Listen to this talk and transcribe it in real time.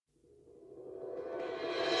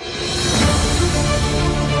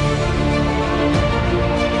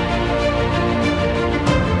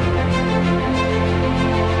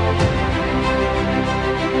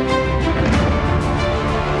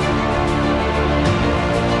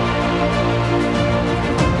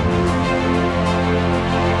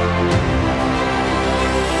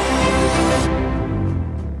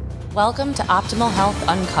Welcome to Optimal Health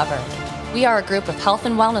Uncovered. We are a group of health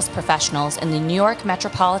and wellness professionals in the New York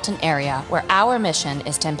metropolitan area where our mission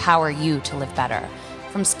is to empower you to live better.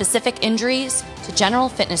 From specific injuries to general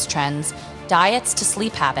fitness trends, diets to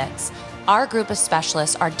sleep habits, our group of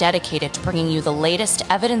specialists are dedicated to bringing you the latest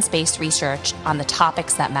evidence-based research on the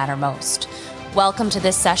topics that matter most. Welcome to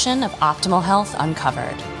this session of Optimal Health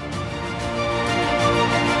Uncovered.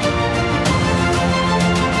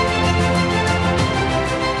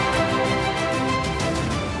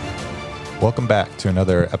 Welcome back to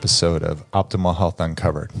another episode of Optimal Health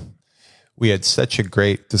Uncovered. We had such a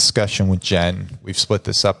great discussion with Jen. We've split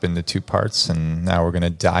this up into two parts, and now we're going to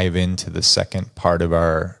dive into the second part of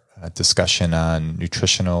our discussion on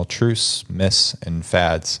nutritional truths, myths, and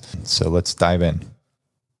fads. So let's dive in.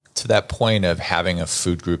 To that point of having a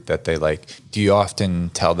food group that they like, do you often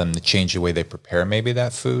tell them to change the way they prepare maybe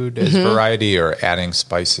that food as variety, or adding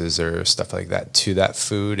spices or stuff like that to that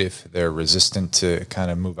food if they're resistant to kind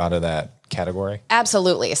of move out of that category?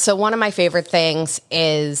 Absolutely. So one of my favorite things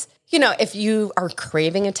is, if you are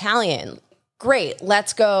craving Italian, great,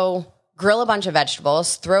 let's go grill a bunch of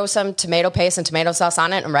vegetables, throw some tomato paste and tomato sauce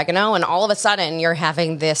on it and oregano, and all of a sudden you're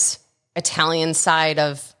having this Italian side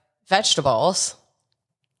of vegetables.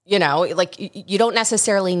 You don't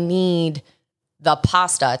necessarily need the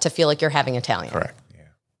pasta to feel like you're having Italian. Correct. Yeah.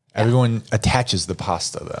 Everyone attaches the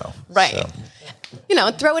pasta though. Right. So.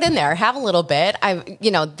 Throw it in there, have a little bit.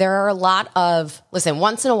 There are a lot of,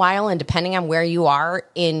 once in a while, and depending on where you are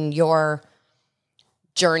in your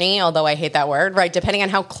journey, although I hate that word, right? Depending on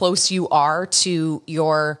how close you are to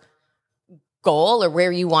your goal or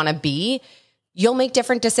where you want to be, you'll make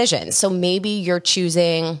different decisions. So maybe you're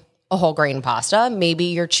choosing a whole grain pasta. Maybe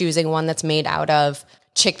you're choosing one that's made out of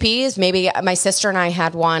chickpeas. Maybe my sister and I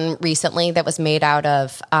had one recently that was made out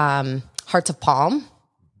of hearts of palm.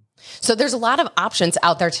 So there's a lot of options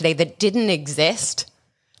out there today that didn't exist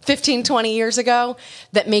 15, 20 years ago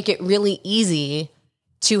that make it really easy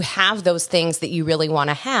to have those things that you really want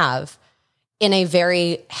to have in a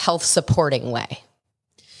very health supporting way.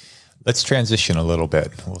 Let's transition a little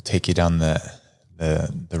bit. We'll take you down the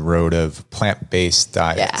road of plant-based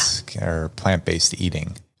diets or plant-based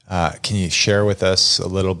eating. Can you share with us a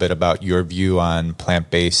little bit about your view on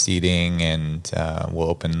plant-based eating, and we'll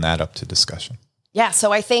open that up to discussion. Yeah,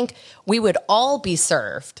 so I think we would all be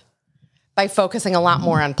served by focusing a lot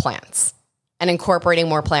more on plants and incorporating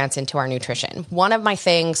more plants into our nutrition. One of my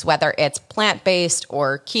things, whether it's plant-based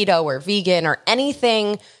or keto or vegan or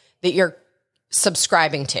anything that you're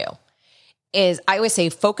subscribing to, is I always say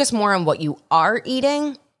focus more on what you are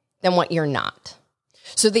eating than what you're not.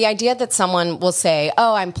 So the idea that someone will say,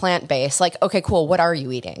 oh, I'm plant-based, like, okay, cool, what are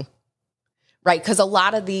you eating? Right? Because a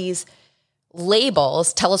lot of these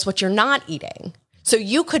labels tell us what you're not eating. So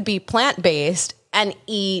you could be plant-based and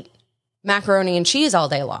eat macaroni and cheese all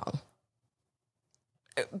day long.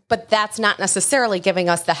 But that's not necessarily giving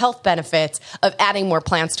us the health benefits of adding more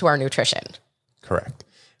plants to our nutrition. Correct.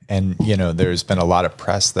 And, there's been a lot of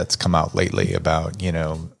press that's come out lately about,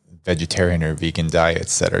 vegetarian or vegan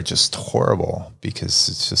diets that are just horrible because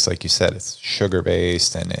it's just like you said, it's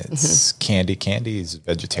sugar-based and it's candy. Candy is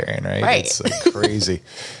vegetarian, right? Right. It's like crazy.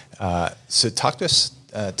 So talk to us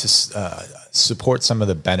to support some of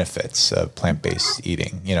the benefits of plant-based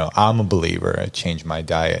eating. I'm a believer. I changed my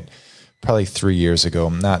diet probably 3 years ago.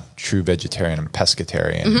 I'm not true vegetarian. I'm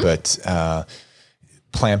pescatarian, but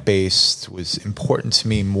plant-based was important to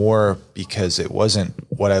me more because it wasn't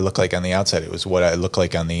what I look like on the outside. It was what I look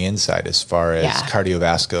like on the inside as far as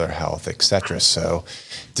cardiovascular health, et cetera. So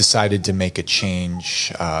decided to make a change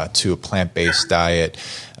to a plant-based diet.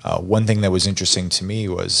 One thing that was interesting to me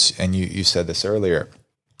was, and you said this earlier,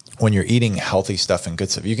 when you're eating healthy stuff and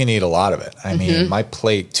good stuff, you can eat a lot of it. I mean, my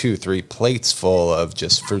plate, 2-3 plates full of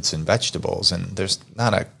just fruits and vegetables, and there's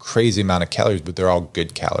not a crazy amount of calories, but they're all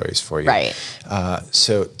good calories for you. Right.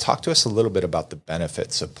 So talk to us a little bit about the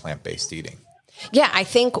benefits of plant-based eating. Yeah, I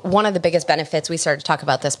think one of the biggest benefits, we started to talk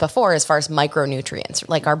about this before, as far as micronutrients.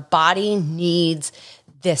 Like our body needs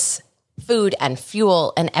this food and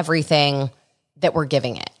fuel and everything that we're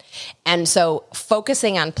giving it. And so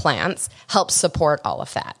focusing on plants helps support all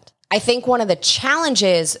of that. I think one of the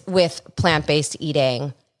challenges with plant-based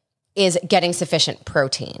eating is getting sufficient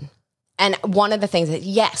protein. And one of the things that,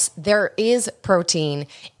 yes, there is protein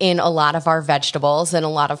in a lot of our vegetables and a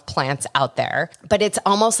lot of plants out there, but it's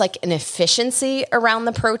almost like an efficiency around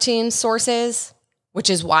the protein sources, which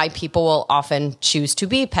is why people will often choose to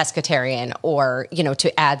be pescatarian or,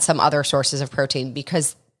 to add some other sources of protein,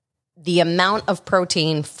 because the amount of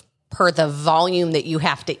protein per the volume that you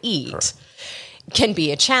have to eat can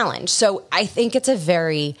be a challenge. So I think it's a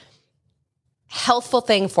very healthful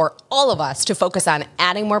thing for all of us to focus on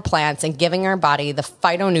adding more plants and giving our body the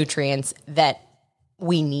phytonutrients that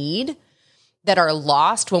we need that are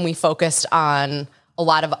lost when we focused on a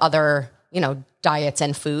lot of other, diets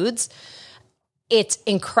and foods. It's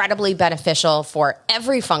incredibly beneficial for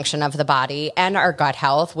every function of the body and our gut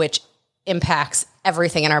health, which impacts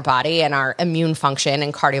everything in our body and our immune function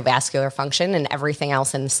and cardiovascular function and everything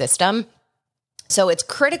else in the system. So it's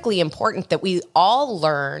critically important that we all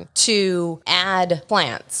learn to add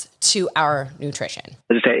plants to our nutrition.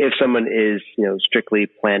 I was just saying, if someone is, strictly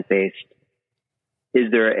plant-based, is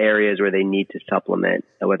there areas where they need to supplement,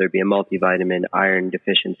 whether it be a multivitamin, iron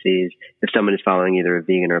deficiencies, if someone is following either a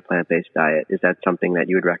vegan or a plant-based diet? Is that something that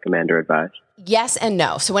you would recommend or advise? Yes and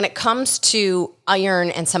no. So when it comes to iron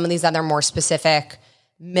and some of these other more specific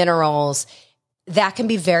minerals, that can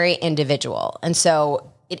be very individual. And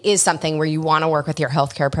so it is something where you want to work with your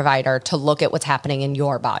healthcare provider to look at what's happening in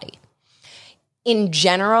your body. In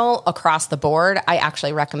general, across the board, I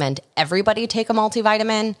actually recommend everybody take a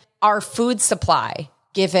multivitamin. Our food supply,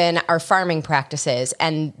 given our farming practices,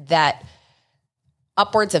 and that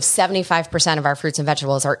upwards of 75% of our fruits and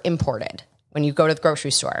vegetables are imported when you go to the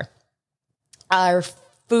grocery store. Our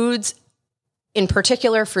foods, in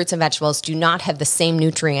particular fruits and vegetables, do not have the same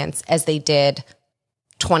nutrients as they did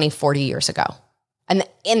 20, 40 years ago. And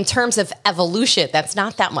in terms of evolution, that's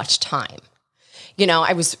not that much time.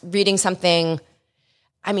 I was reading something,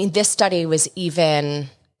 this study was even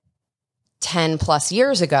 10 plus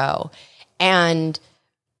years ago, and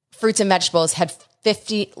fruits and vegetables had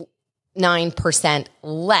 59%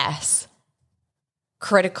 less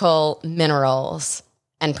critical minerals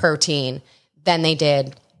and protein than they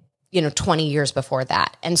did, 20 years before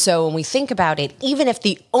that. And so when we think about it, even if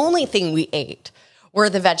the only thing we ate were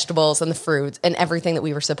the vegetables and the fruits and everything that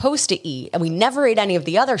we were supposed to eat, and we never ate any of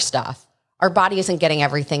the other stuff, our body isn't getting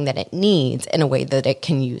everything that it needs in a way that it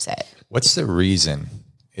can use it. What's the reason?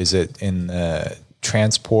 Is it in the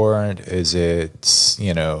transport? Is it,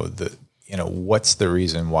 what's the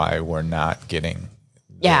reason why we're not getting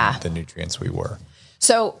the nutrients we were?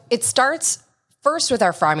 So it starts first with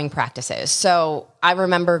our farming practices. So I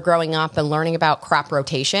remember growing up and learning about crop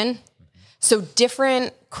rotation. So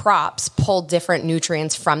different crops pull different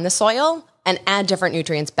nutrients from the soil and add different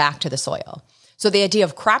nutrients back to the soil. So the idea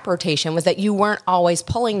of crop rotation was that you weren't always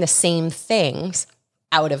pulling the same things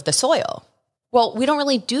out of the soil. Well, we don't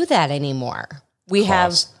really do that anymore. We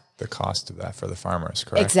have the cost of that for the farmers,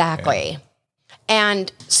 correct? Exactly. Yeah.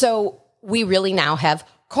 And so we really now have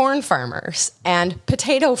corn farmers and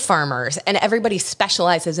potato farmers, and everybody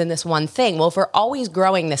specializes in this one thing. Well, if we're always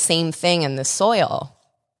growing the same thing in the soil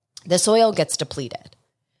gets depleted.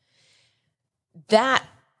 That,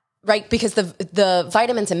 right, because the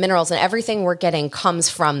vitamins and minerals and everything we're getting comes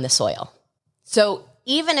from the soil. So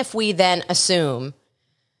even if we then assume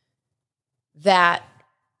that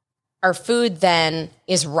our food then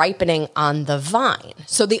is ripening on the vine.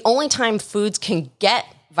 So the only time foods can get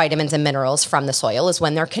vitamins and minerals from the soil is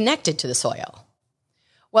when they're connected to the soil.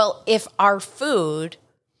 Well, if our food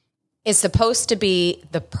is supposed to be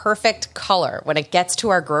the perfect color when it gets to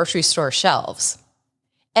our grocery store shelves,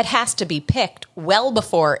 it has to be picked well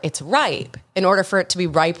before it's ripe in order for it to be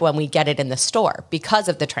ripe when we get it in the store because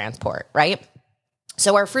of the transport, right?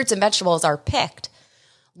 So our fruits and vegetables are picked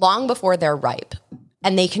long before they're ripe,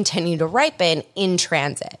 and they continue to ripen in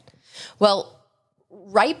transit. Well,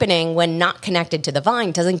 ripening when not connected to the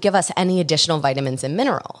vine doesn't give us any additional vitamins and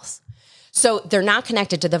minerals. So they're not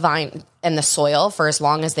connected to the vine and the soil for as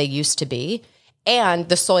long as they used to be, and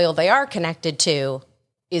the soil they are connected to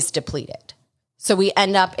is depleted. So we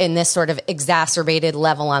end up in this sort of exacerbated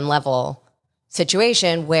level on level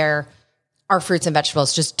situation where our fruits and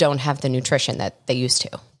vegetables just don't have the nutrition that they used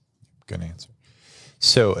to. Good answer.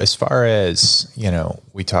 So as far as,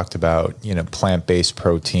 we talked about, plant-based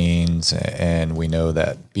proteins, and we know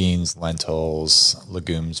that beans, lentils,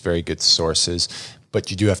 legumes, very good sources, but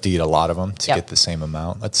you do have to eat a lot of them to get the same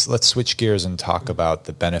amount. Let's switch gears and talk about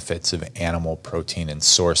the benefits of animal protein and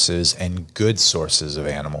sources and good sources of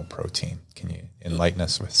animal protein. Can you enlighten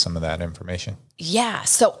us with some of that information? Yeah.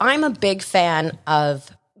 So I'm a big fan of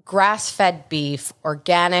grass-fed beef,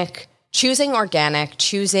 choosing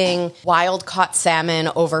wild-caught salmon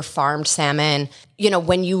over farmed salmon.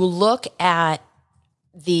 When you look at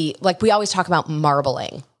we always talk about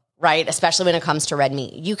marbling, right? Especially when it comes to red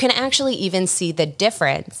meat. You can actually even see the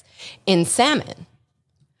difference in salmon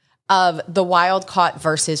of the wild-caught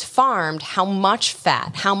versus farmed, how much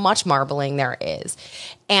fat, how much marbling there is.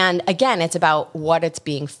 And again, it's about what it's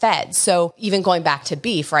being fed. So even going back to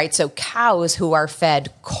beef, right? So cows who are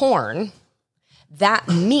fed corn, that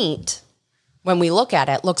meat when we look at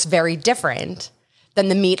it, looks very different than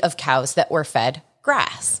the meat of cows that were fed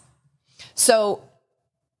grass. So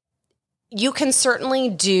you can certainly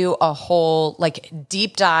do a whole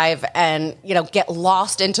deep dive and, get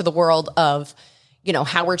lost into the world of,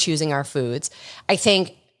 how we're choosing our foods. I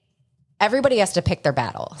think everybody has to pick their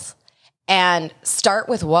battles and start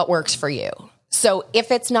with what works for you. So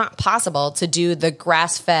if it's not possible to do the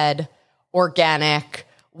grass-fed, organic,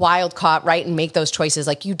 wild caught, right, and make those choices,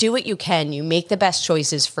 you do what you can, you make the best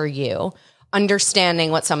choices for you,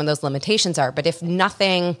 understanding what some of those limitations are. But if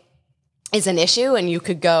nothing is an issue and you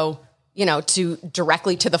could go,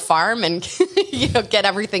 directly to the farm and, get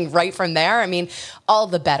everything right from there, I mean, all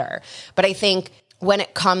the better. But I think when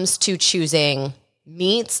it comes to choosing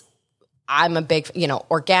meats, I'm a big,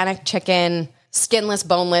 organic chicken, skinless,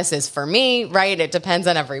 boneless is for me, right? It depends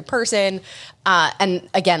on every person. And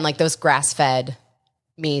again, those grass-fed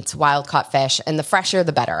meats, wild-caught fish, and the fresher,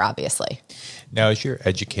 the better, obviously. Now, as you're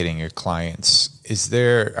educating your clients,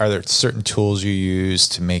 are there certain tools you use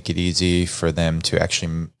to make it easy for them to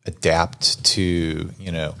actually adapt to,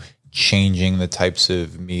 changing the types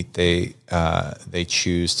of meat they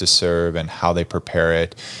choose to serve and how they prepare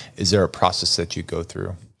it? Is there a process that you go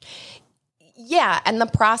through? Yeah, and the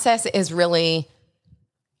process is really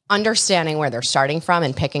understanding where they're starting from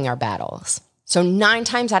and picking our battles. So 9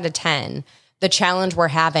 times out of 10, the challenge we're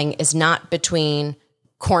having is not between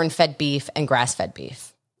corn-fed beef and grass-fed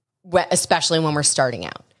beef, especially when we're starting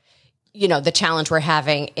out. The challenge we're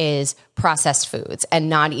having is processed foods and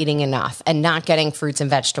not eating enough and not getting fruits and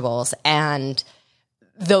vegetables and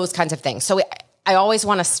those kinds of things. So I always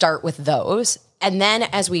want to start with those. And then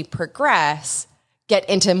as we progress, get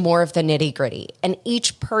into more of the nitty-gritty. And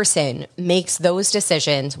each person makes those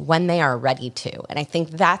decisions when they are ready to. And I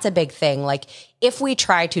think that's a big thing. If we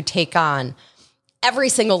try to take on every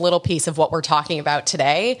single little piece of what we're talking about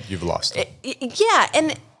today, you've lost it. Yeah.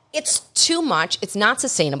 And it's too much. It's not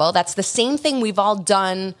sustainable. That's the same thing we've all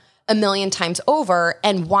done a million times over,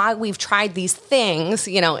 and why we've tried these things,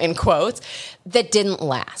 in quotes, that didn't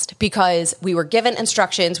last because we were given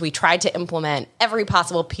instructions. We tried to implement every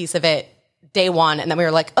possible piece of it day one, and then we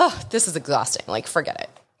were like, oh, this is exhausting. Forget it.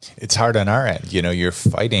 It's hard on our end. You're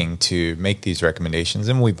fighting to make these recommendations,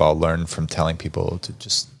 and we've all learned from telling people to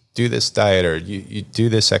just do this diet or you do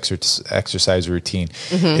this exercise routine.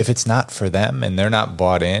 Mm-hmm. If it's not for them and they're not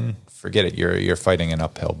bought in, forget it. You're fighting an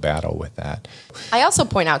uphill battle with that. I also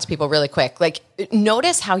point out to people really quick,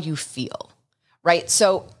 notice how you feel, right?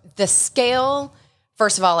 So the scale,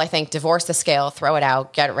 first of all, I think divorce the scale, throw it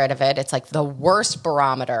out, get rid of it. It's the worst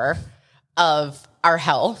barometer of our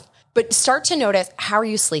health. But start to notice, how are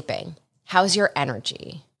you sleeping? How's your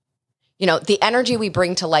energy? The energy we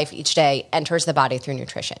bring to life each day enters the body through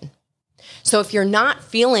nutrition. So if you're not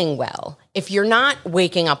feeling well, if you're not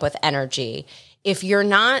waking up with energy, if you're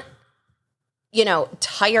not,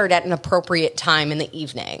 tired at an appropriate time in the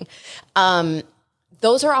evening,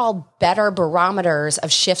 those are all better barometers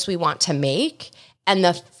of shifts we want to make and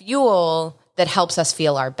the fuel that helps us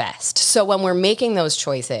feel our best. So when we're making those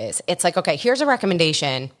choices, it's okay, here's a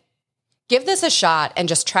recommendation. Give this a shot and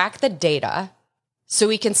just track the data so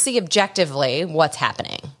we can see objectively what's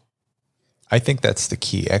happening. I think that's the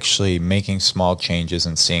key, actually making small changes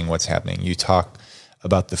and seeing what's happening. You talk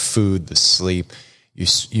about the food, the sleep.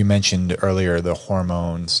 You mentioned earlier the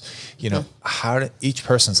hormones. Each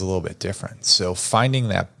person's a little bit different. So finding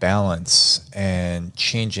that balance and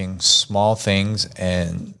changing small things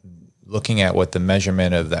and looking at what the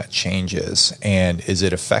measurement of that change is. And is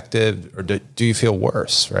it effective or do you feel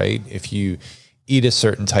worse, right? If you eat a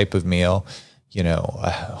certain type of meal,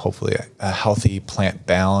 hopefully a healthy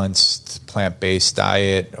plant-balanced, plant-based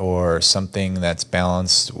diet or something that's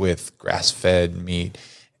balanced with grass-fed meat,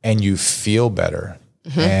 and you feel better.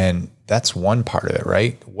 Mm-hmm. And that's one part of it,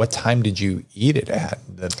 right? What time did you eat it at?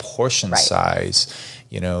 The portion size.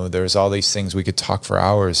 There's all these things. We could talk for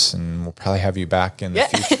hours, and we'll probably have you back in the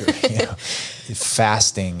future.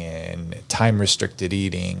 Fasting and time-restricted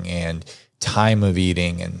eating and time of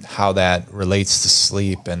eating and how that relates to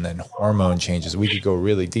sleep and then hormone changes. We could go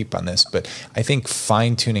really deep on this, but I think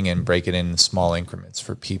fine-tuning and break it in small increments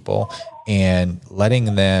for people and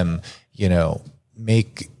letting them,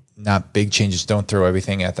 make not big changes. Don't throw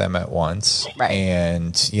everything at them at once. Right.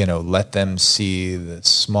 And, let them see the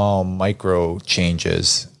small micro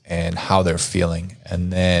changes and how they're feeling,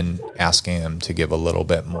 and then asking them to give a little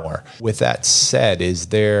bit more. With that said, is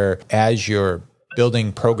there, as you're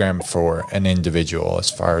building program for an individual as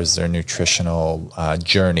far as their nutritional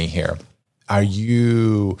journey here,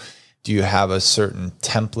 do you have a certain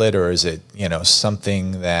template, or is it,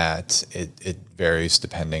 something that it varies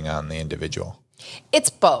depending on the individual? It's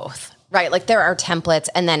both. right? Like there are templates,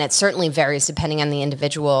 and then it certainly varies depending on the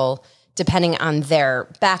individual, depending on their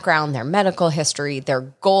background, their medical history, their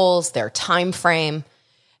goals, their time frame,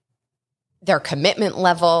 their commitment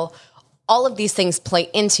level. All of these things play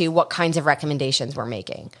into what kinds of recommendations we're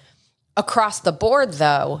making. Across the board,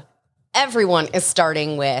 though, everyone is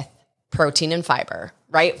starting with protein and fiber,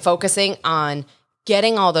 right? Focusing on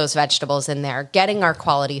getting all those vegetables in there, getting our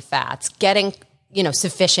quality fats, getting,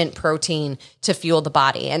 sufficient protein to fuel the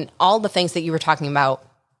body. And all the things that you were talking about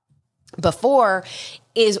before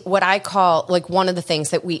is what I call like one of the things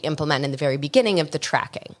that we implement in the very beginning of the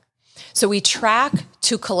tracking. So we track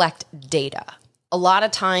to collect data. A lot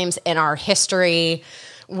of times in our history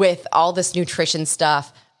with all this nutrition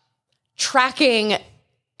stuff, tracking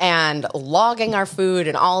and logging our food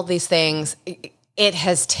and all of these things, it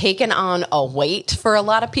has taken on a weight for a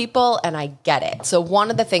lot of people, and I get it. So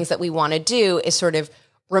one of the things that we want to do is sort of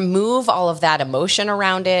remove all of that emotion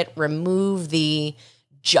around it, remove the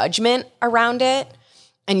judgment around it,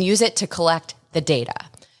 and use it to collect the data.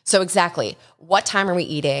 So exactly, what time are we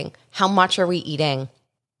eating? How much are we eating?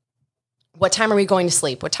 What time are we going to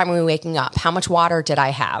sleep? What time are we waking up? How much water did I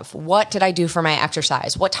have? What did I do for my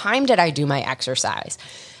exercise? What time did I do my exercise?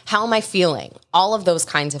 How am I feeling? All of those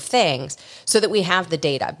kinds of things so that we have the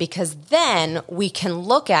data, because then we can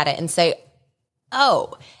look at it and say,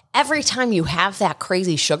 oh, every time you have that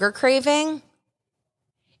crazy sugar craving,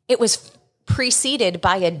 it was preceded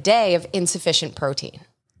by a day of insufficient protein.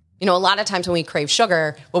 A lot of times when we crave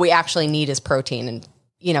sugar, what we actually need is protein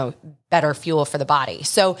and, better fuel for the body.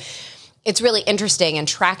 So it's really interesting, and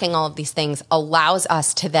tracking all of these things allows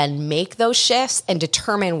us to then make those shifts and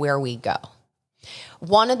determine where we go.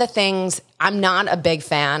 One of the things, I'm not a big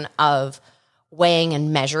fan of weighing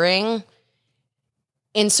and measuring,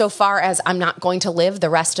 insofar as I'm not going to live the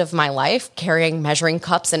rest of my life carrying measuring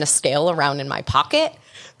cups and a scale around in my pocket.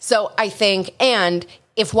 So I think, and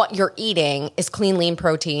if what you're eating is clean, lean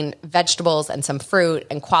protein, vegetables, and some fruit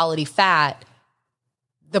and quality fat,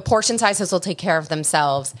 the portion sizes will take care of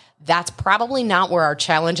themselves. That's probably not where our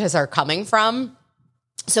challenges are coming from.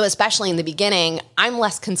 So especially in the beginning, I'm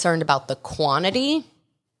less concerned about the quantity,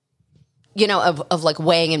 of like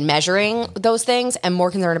weighing and measuring those things, and more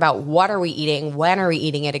concerned about what are we eating, when are we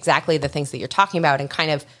eating it, exactly the things that you're talking about, and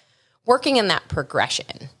kind of working in that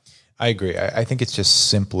progression. I agree. I think it's just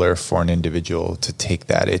simpler for an individual to take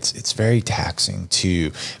that. It's very taxing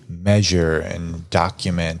to measure and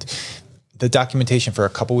document. The documentation for a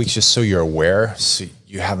couple weeks, just so you're aware, so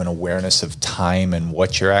you have an awareness of time and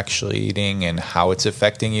what you're actually eating and how it's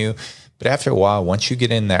affecting you. But after a while, once you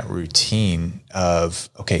get in that routine of,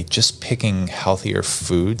 okay, just picking healthier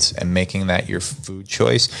foods and making that your food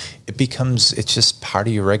choice, it's just part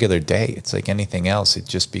of your regular day. It's like anything else. It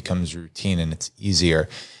just becomes routine and it's easier.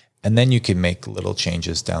 And then you can make little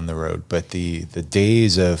changes down the road. But the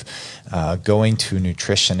days of going to a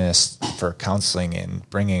nutritionist for counseling and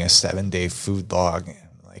bringing a 7-day food log,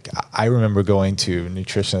 like I remember going to a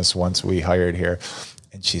nutritionist once we hired here,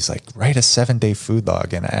 and she's like, write a 7-day food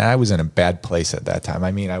log. And I was in a bad place at that time.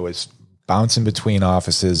 I mean, I was bouncing between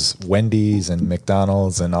offices, Wendy's and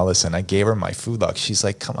McDonald's and all this. And I gave her my food log. She's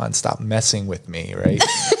like, come on, stop messing with me, right?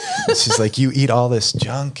 She's like, you eat all this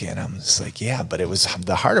junk. And I'm just like, yeah, but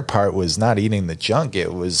the harder part was not eating the junk.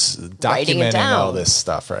 It was documenting all this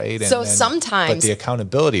stuff, right? So sometimes. But the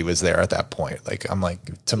accountability was there at that point. Like, I'm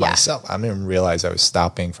like, to myself, I didn't realize I was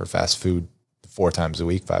stopping for fast food 4 times a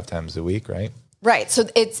week, 5 times a week, right? Right. So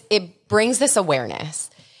it brings this awareness.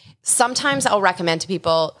 Sometimes I'll recommend to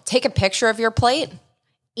people, take a picture of your plate,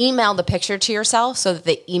 email the picture to yourself so that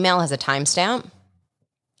the email has a timestamp.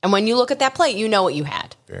 And when you look at that plate, you know what you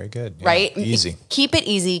had. Very good. Yeah, right? Easy. Keep it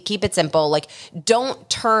easy. Keep it simple. Like, don't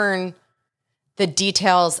turn the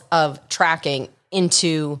details of tracking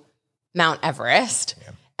into Mount Everest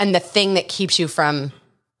and the thing that keeps you from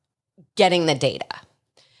getting the data.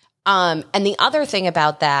 And the other thing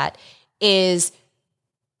about that is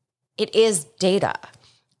it is data.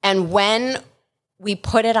 And when we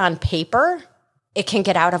put it on paper, it can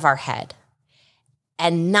get out of our head.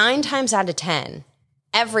 And 9 times out of 10,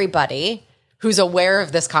 everybody who's aware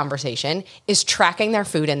of this conversation is tracking their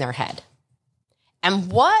food in their head.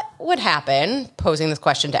 And what would happen, posing this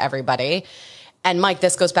question to everybody, and Mike,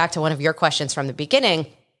 this goes back to one of your questions from the beginning,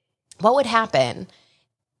 what would happen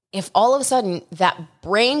if all of a sudden that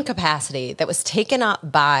brain capacity that was taken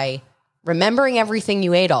up by remembering everything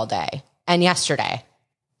you ate all day and yesterday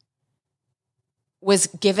was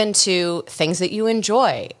given to things that you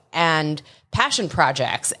enjoy and passion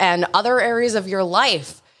projects and other areas of your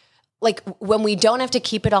life? Like, when we don't have to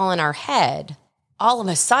keep it all in our head, all of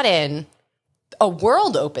a sudden a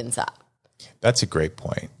world opens up. That's a great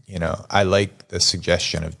point. I like the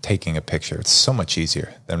suggestion of taking a picture. It's so much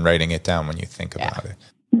easier than writing it down when you think about it.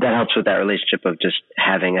 That helps with that relationship of just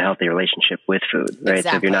having a healthy relationship with food, right?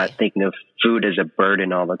 Exactly. So if you're not thinking of food as a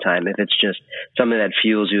burden all the time, if it's just something that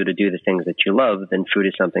fuels you to do the things that you love, then food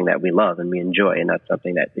is something that we love and we enjoy, and not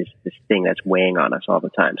something that is this thing that's weighing on us all the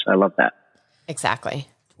time. So I love that. Exactly.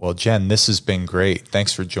 Well, Jen, this has been great.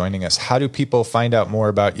 Thanks for joining us. How do people find out more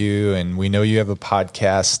about you? And we know you have a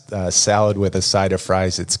podcast, Salad with a Side of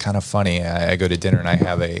Fries. It's kind of funny. I go to dinner and I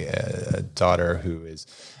have a daughter who is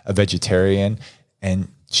a vegetarian, and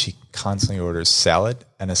she constantly orders salad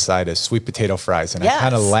and a side of sweet potato fries. And I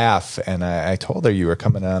kind of laugh. And I told her you were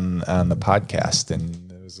coming on the podcast, and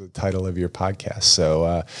it was the title of your podcast.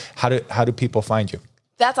 So how do people find you?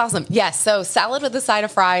 That's awesome. Yes. So Salad with a Side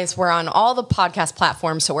of Fries. We're on all the podcast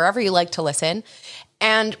platforms. So wherever you like to listen.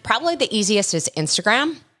 And probably the easiest is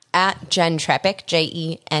Instagram at Jen Trepeck,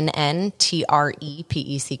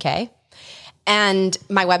 JENNTREPECK. And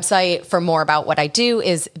my website for more about what I do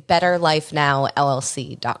is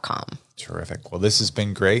betterlifenowllc.com. Terrific. Well, this has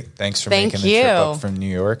been great. Thanks for making the trip up from New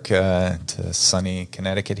York to sunny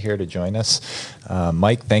Connecticut here to join us.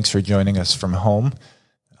 Mike, thanks for joining us from home.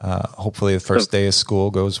 Hopefully the first day of school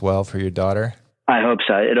goes well for your daughter. I hope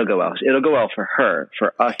so. It'll go well. It'll go well for her.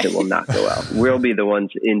 For us, it will not go well. We'll be the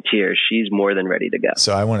ones in tears. She's more than ready to go.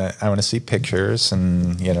 So I want to see pictures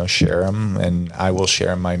and share them, and I will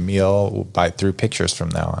share my meal through pictures from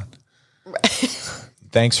now on.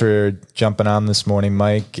 Thanks for jumping on this morning,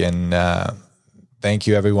 Mike, and thank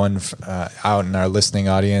you everyone out in our listening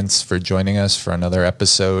audience for joining us for another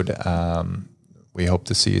episode. We hope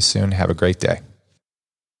to see you soon. Have a great day.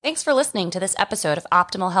 Thanks for listening to this episode of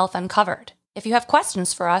Optimal Health Uncovered. If you have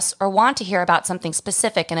questions for us or want to hear about something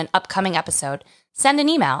specific in an upcoming episode, send an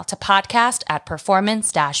email to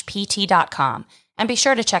podcast@performance-pt.com, and be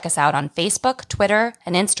sure to check us out on Facebook, Twitter,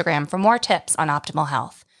 and Instagram for more tips on optimal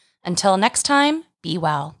health. Until next time, be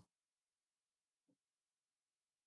well.